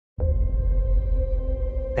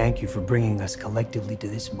Thank you for bringing us collectively to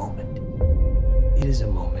this moment. It is a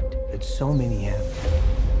moment that so many have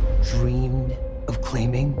dreamed of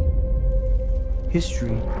claiming.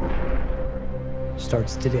 History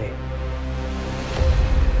starts today.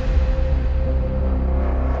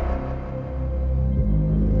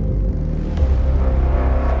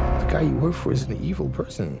 The guy you work for is an evil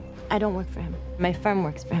person. I don't work for him. My firm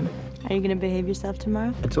works for him. Are you gonna behave yourself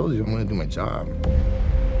tomorrow? I told you I'm gonna do my job.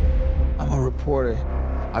 I'm a reporter.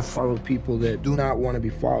 I follow people that do not want to be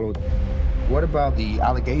followed. What about the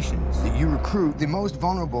allegations that you recruit the most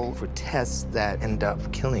vulnerable for tests that end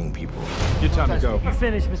up killing people? Your time to go. You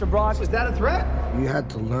finished, Mr. Brock. Was that a threat? You had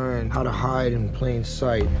to learn how to hide in plain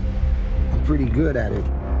sight. I'm pretty good at it.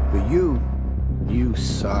 But you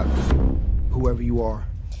suck. Whoever you are.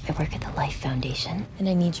 I work at the Life Foundation, and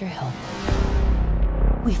I need your help.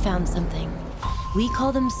 We found something. We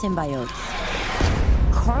call them symbiotes.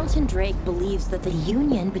 Carlton Drake believes that the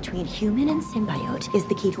union between human and symbiote is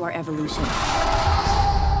the key to our evolution.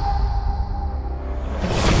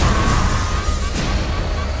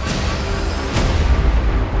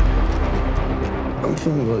 I'm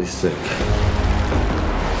feeling really sick.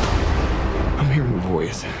 I'm hearing a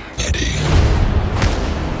voice. Eddie.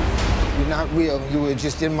 You're not real. You were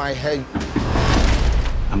just in my head.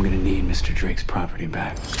 I'm gonna need Mr. Drake's property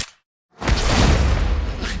back.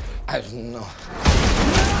 I don't know.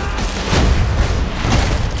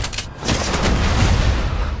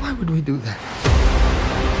 Why would we do that?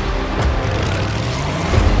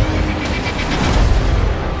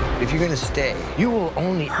 If you're gonna stay, you will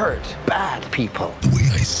only hurt bad people. The way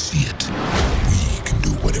I see it, we can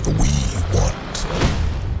do whatever we want.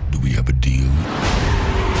 Do we have a deal?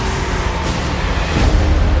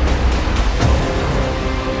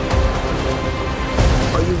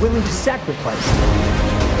 Are you willing to sacrifice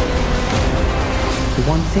the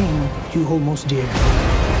one thing you hold most dear?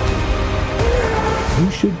 You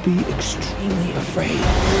should be extremely afraid.